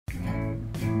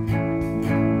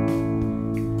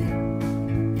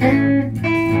This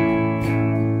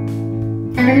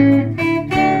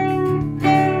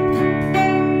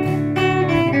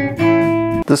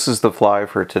is the fly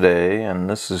for today, and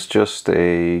this is just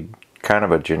a kind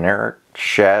of a generic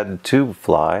shad tube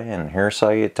fly, and here's how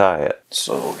you tie it.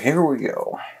 So here we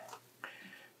go.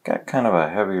 Got kind of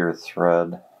a heavier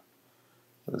thread.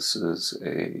 This is I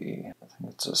think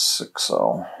it's a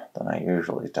 6/0 than I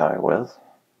usually tie with.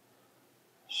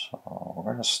 So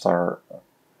we're going to start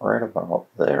right about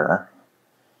there.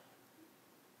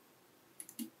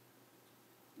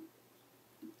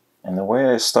 And the way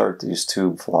I start these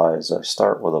tube flies, I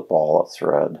start with a ball of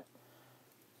thread,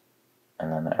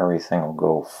 and then everything will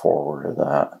go forward of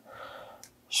that.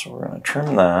 So we're going to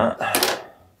trim that.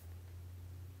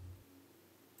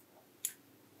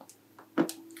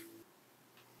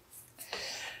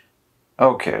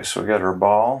 Okay, so we got our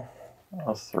ball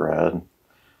of thread.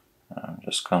 I'm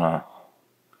just going to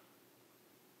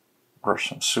brush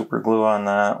some super glue on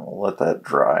that. We'll let that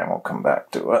dry and we'll come back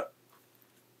to it.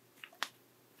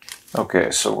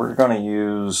 Okay, so we're going to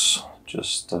use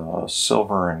just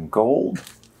silver and gold.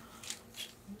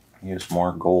 Use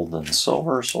more gold than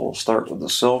silver, so we'll start with the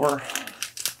silver.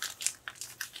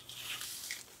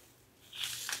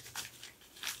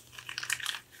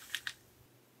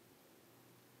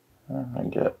 And I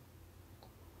get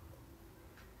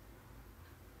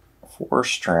 4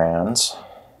 strands.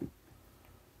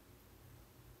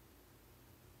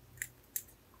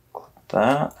 Clip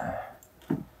that.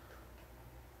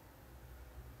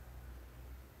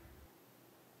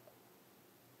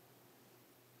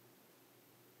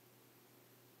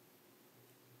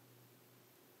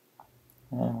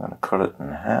 And I'm going to cut it in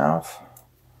half.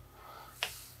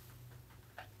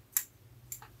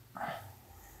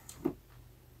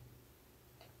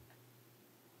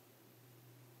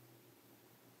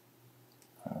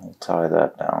 And we'll tie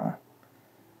that down.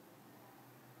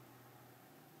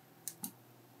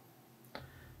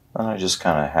 Then I just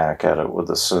kind of hack at it with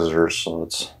the scissors so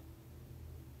it's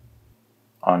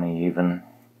uneven.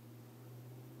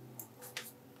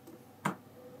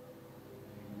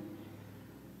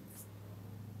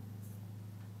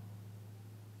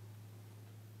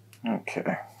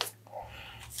 Okay,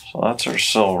 so that's our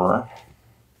silver.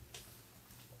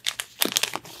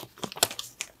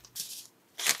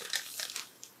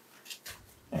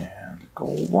 And the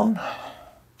gold one.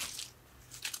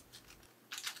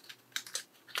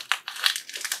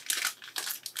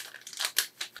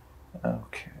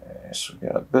 Okay, so we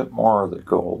got a bit more of the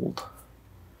gold.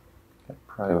 Got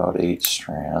probably about 8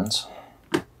 strands.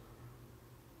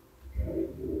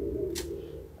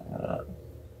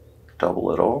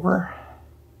 Double it over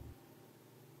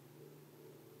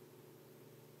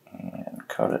and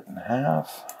cut it in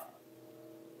half.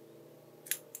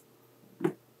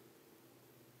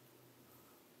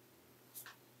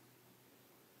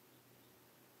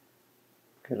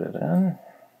 Get it in.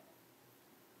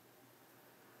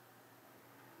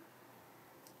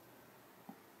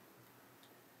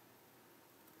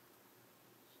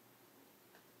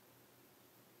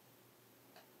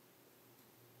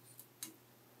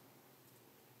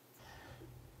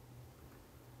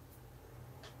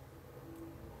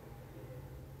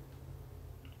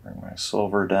 Bring my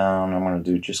silver down. I'm going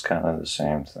to do just kind of the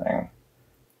same thing.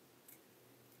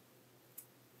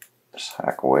 Just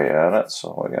hack away at it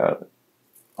so I got it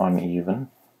uneven.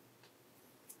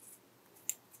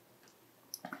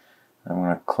 I'm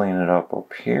going to clean it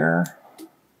up here.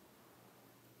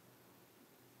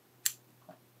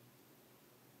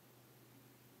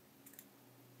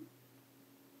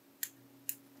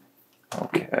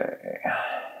 Okay.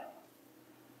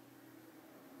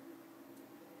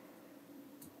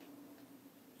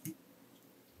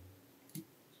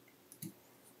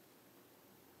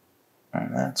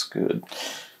 And that's good.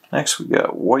 Next we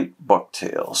got white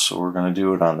bucktail, so we're going to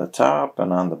do it on the top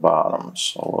and on the bottom.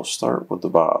 So we'll start with the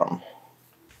bottom.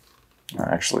 Or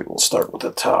actually we'll start with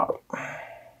the top.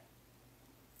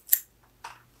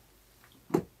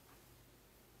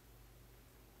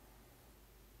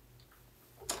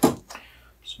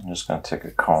 So I'm just going to take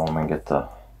a comb and get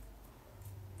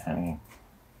any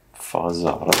fuzz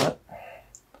out of it.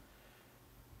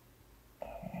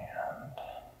 And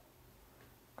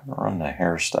I'm going to run the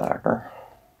hair stacker.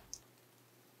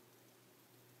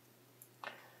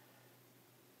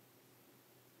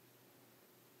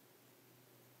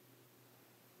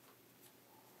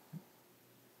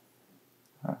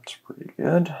 That's pretty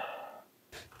good.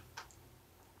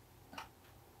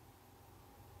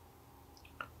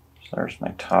 So there's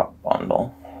my top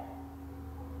bundle.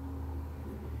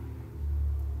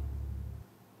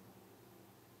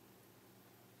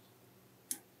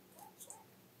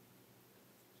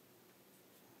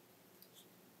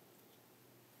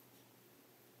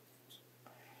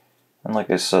 And like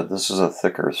I said, this is a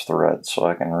thicker thread, so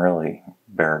I can really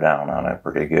bear down on it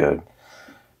pretty good.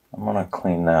 I'm going to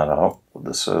clean that up with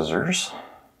the scissors.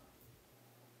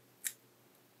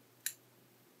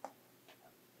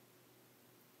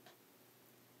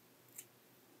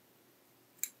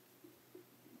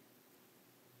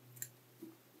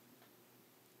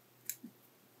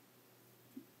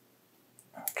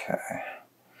 Okay.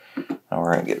 Now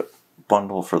we're going to get a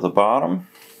bundle for the bottom.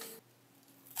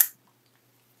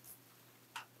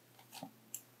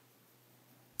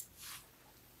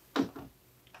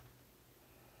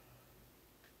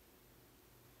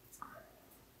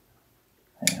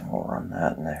 And we'll run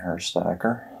that in the hair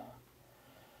stacker.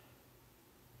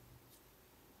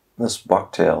 This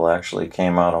bucktail actually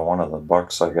came out of one of the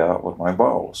bucks I got with my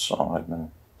bow, so I've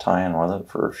been tying with it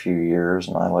for a few years,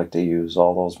 and I like to use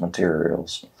all those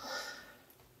materials.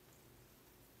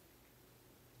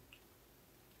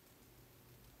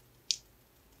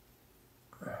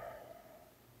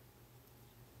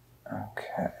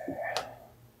 Okay.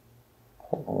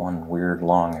 Pull one weird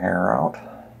long hair out,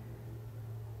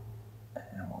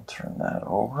 and we'll turn that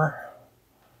over.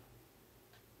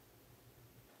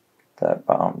 That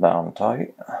bound down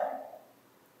tight.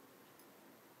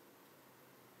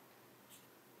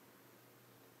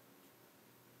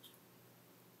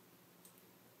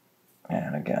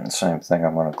 And again, same thing,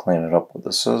 I'm going to clean it up with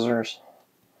the scissors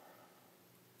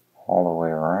all the way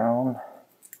around.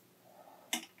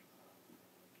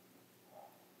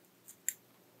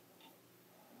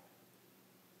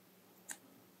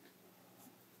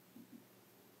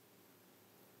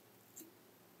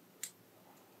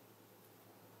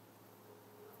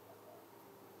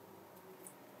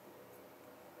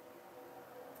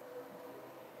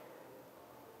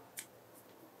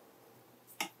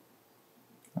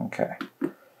 Okay,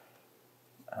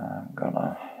 I'm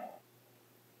gonna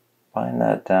bind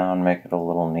that down, make it a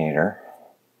little neater.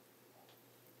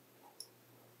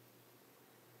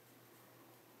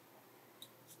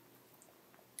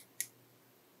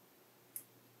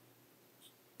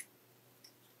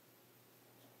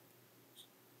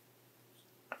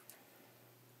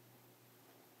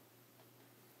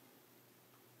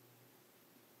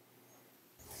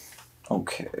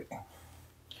 Okay,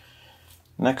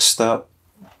 next step,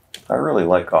 I really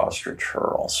like ostrich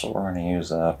fur, so we're going to use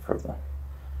that for the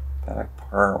back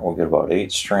part. We'll get about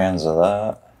 8 strands of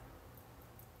that.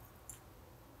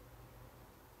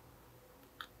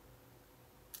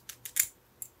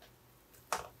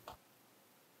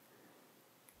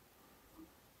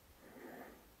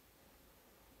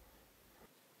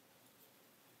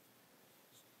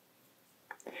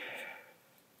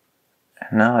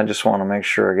 And now I just want to make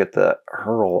sure I get that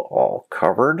herl all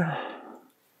covered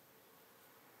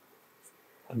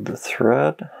with the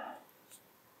thread.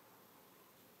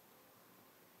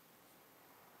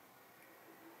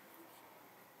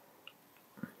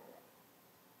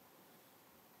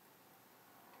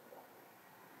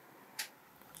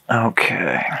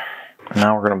 Okay,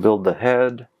 now we're going to build the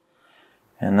head,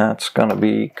 and that's going to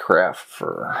be craft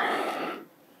fur.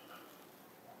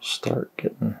 Start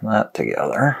getting that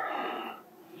together.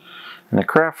 And the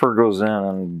craft fur goes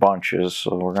in bunches,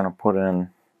 so we're going to put in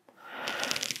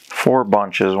 4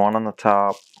 bunches, one on the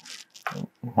top,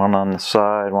 one on the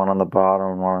side, one on the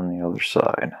bottom, and one on the other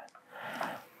side.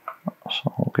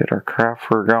 So we'll get our craft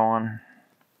fur going.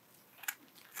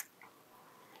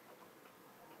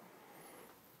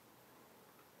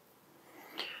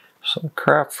 So the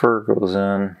craft fur goes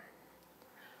in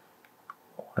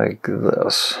like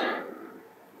this.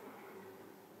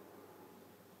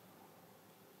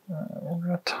 We're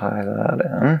going to tie that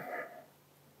in.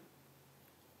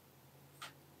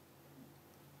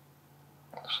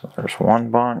 So there's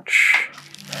one bunch.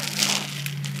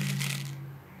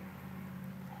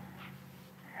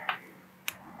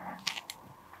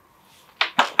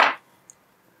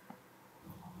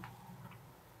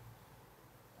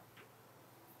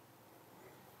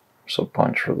 There's a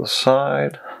bunch for the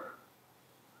side.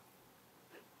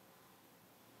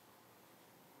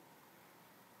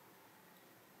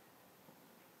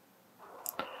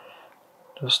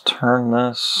 Just turn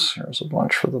this. Here's a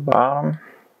bunch for the bottom.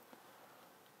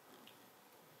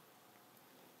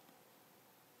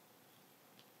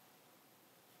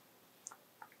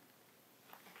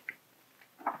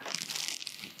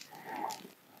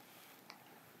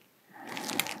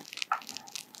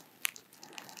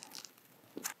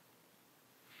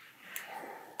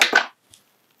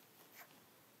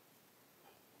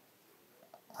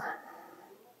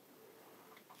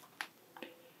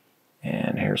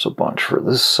 And here's a bunch for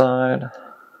this side.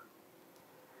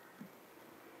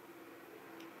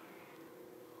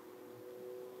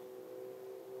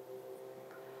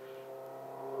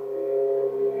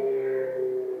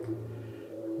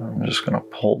 just going to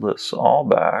pull this all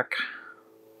back.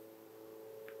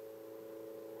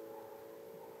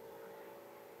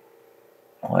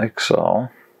 Like so.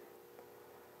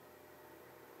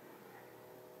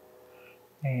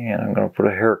 And I'm going to put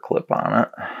a hair clip on it.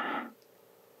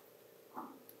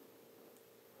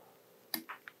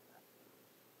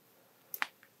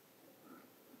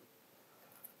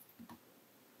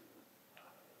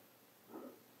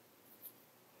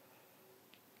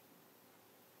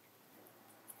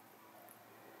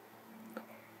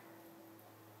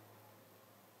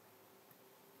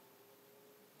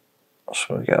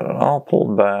 So we got it all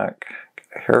pulled back,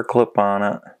 got a hair clip on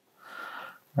it.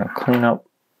 I'm going to clean up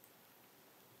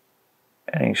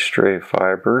any stray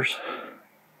fibers.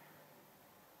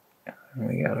 And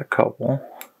we got a couple.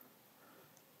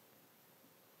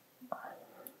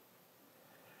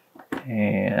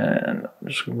 And I'm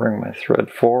just going to bring my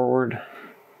thread forward.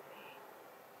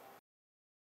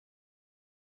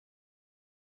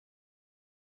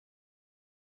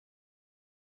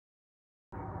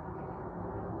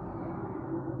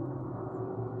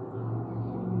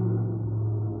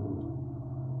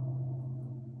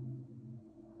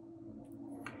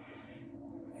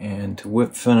 And to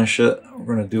whip finish it, we're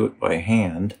going to do it by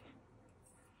hand.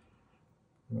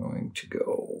 I'm going to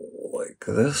go like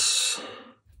this.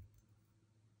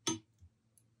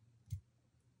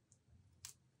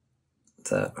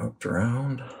 That hooked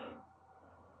around.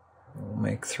 We'll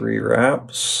make 3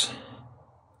 wraps.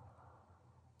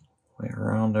 Way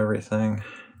around everything.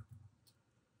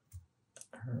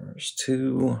 There's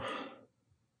 2.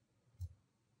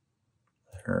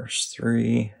 There's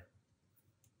 3.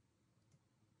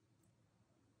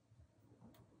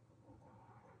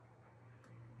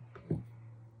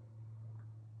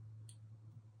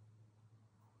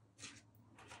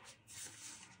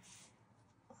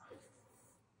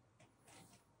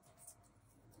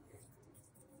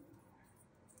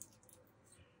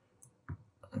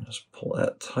 Just pull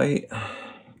that tight.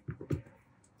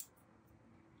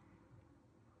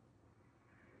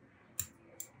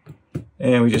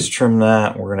 And we just trim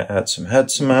that. We're going to add some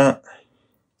head cement.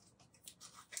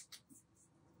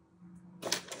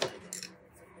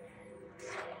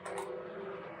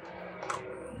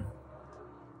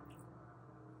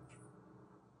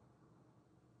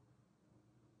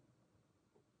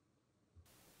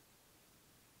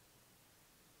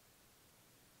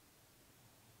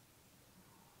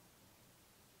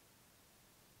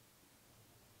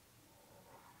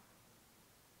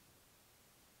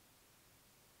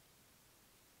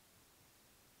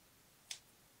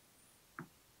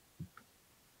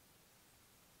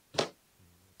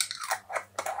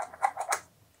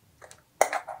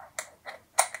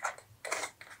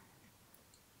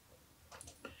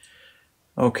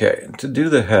 Okay, to do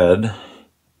the head,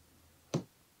 I'm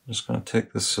just going to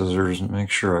take the scissors and make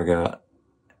sure I got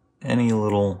any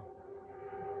little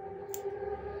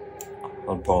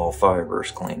oddball fibers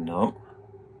cleaned up.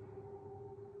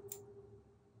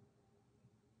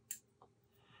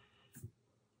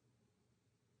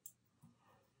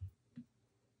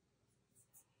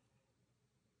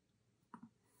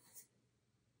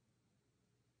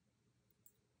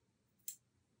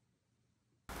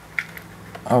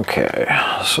 Okay,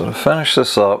 so to finish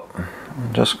this up,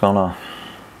 I'm just gonna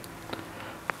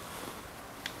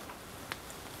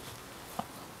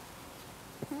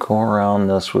go around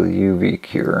this with UV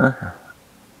cure.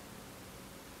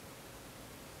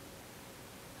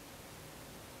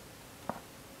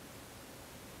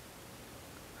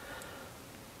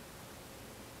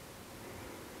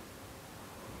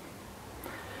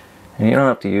 And you don't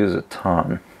have to use a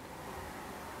ton.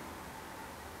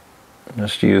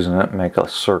 Just using it, make a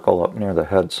circle up near the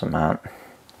head cement.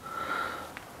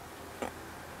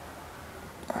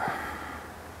 We'll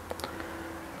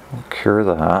cure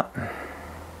that.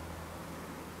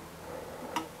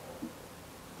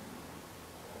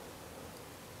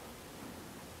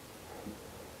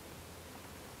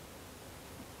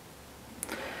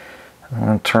 I'm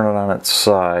going to turn it on its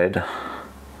side.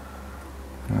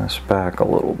 Bring this back a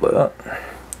little bit.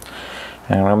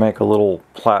 And I'm going to make a little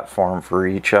platform for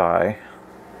each eye.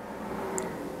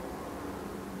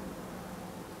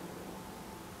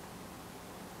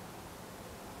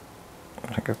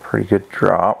 Make a pretty good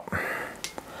drop.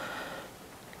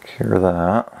 Cure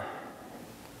that.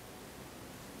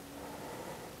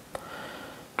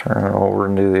 Turn it over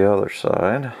and do the other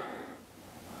side.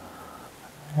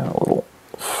 Got a little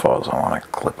fuzz I want to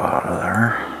clip out of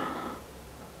there.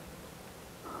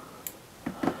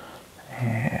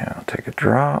 And I'll take a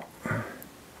drop.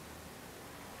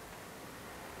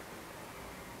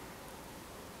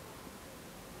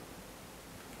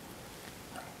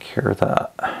 Cure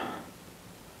that.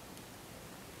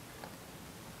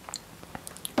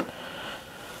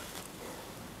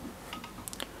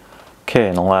 Okay,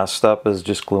 and the last step is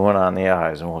just gluing on the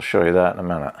eyes, and we'll show you that in a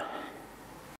minute.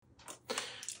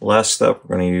 Last step,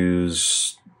 we're going to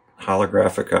use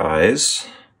holographic eyes.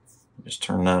 Just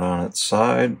turn that on its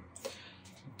side.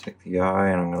 Take the eye,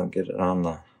 and I'm going to get it on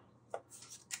the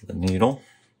needle.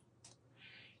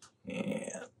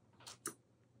 And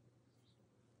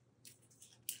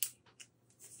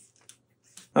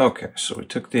okay, so we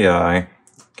took the eye,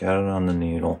 got it on the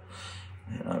needle,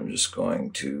 and I'm just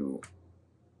going to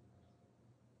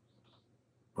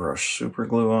brush super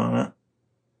glue on it.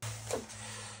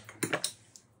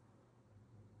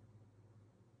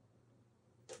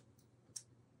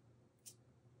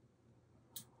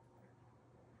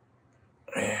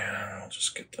 And I'll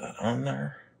just get that on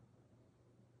there.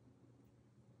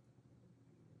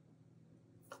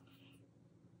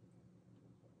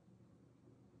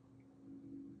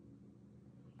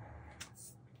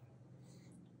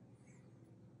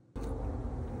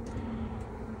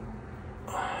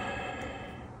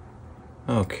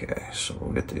 Okay, so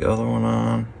we'll get the other one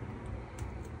on.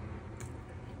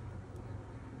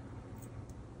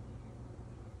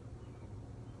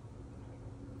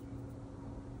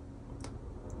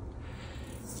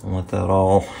 And let that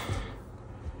all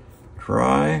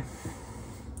dry.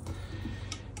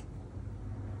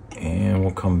 And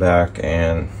we'll come back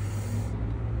and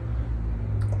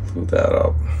glue that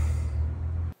up.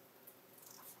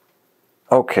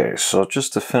 Okay, so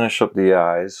just to finish up the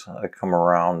eyes, I come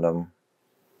around them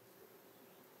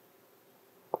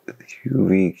with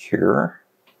UV here.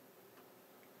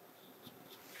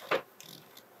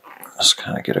 Just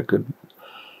kind of get a good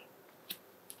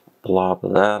blob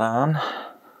of that on.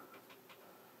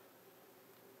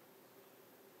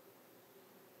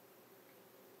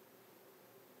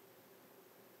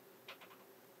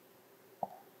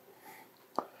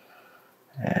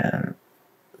 And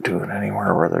do it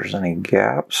anywhere where there's any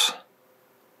gaps.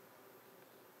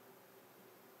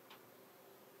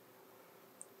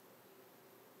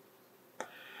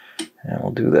 And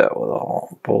we'll do that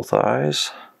with both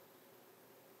eyes.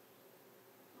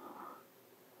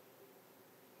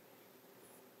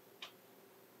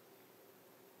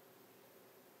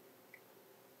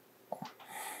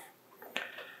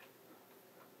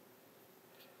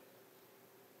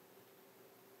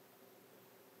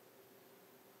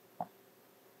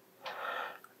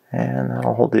 And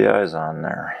that'll hold the eyes on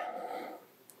there.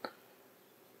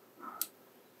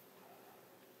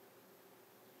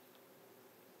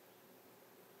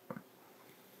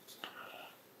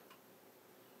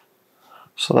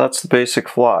 So that's the basic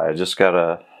fly. I just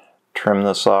gotta trim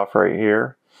this off right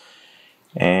here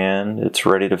and it's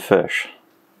ready to fish.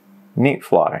 Neat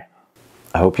fly.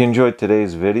 I hope you enjoyed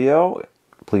today's video.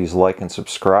 Please like and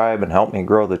subscribe and help me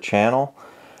grow the channel.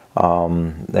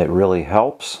 That really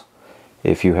helps.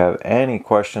 If you have any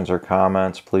questions or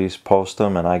comments, please post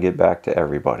them and I get back to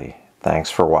everybody.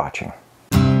 Thanks for watching.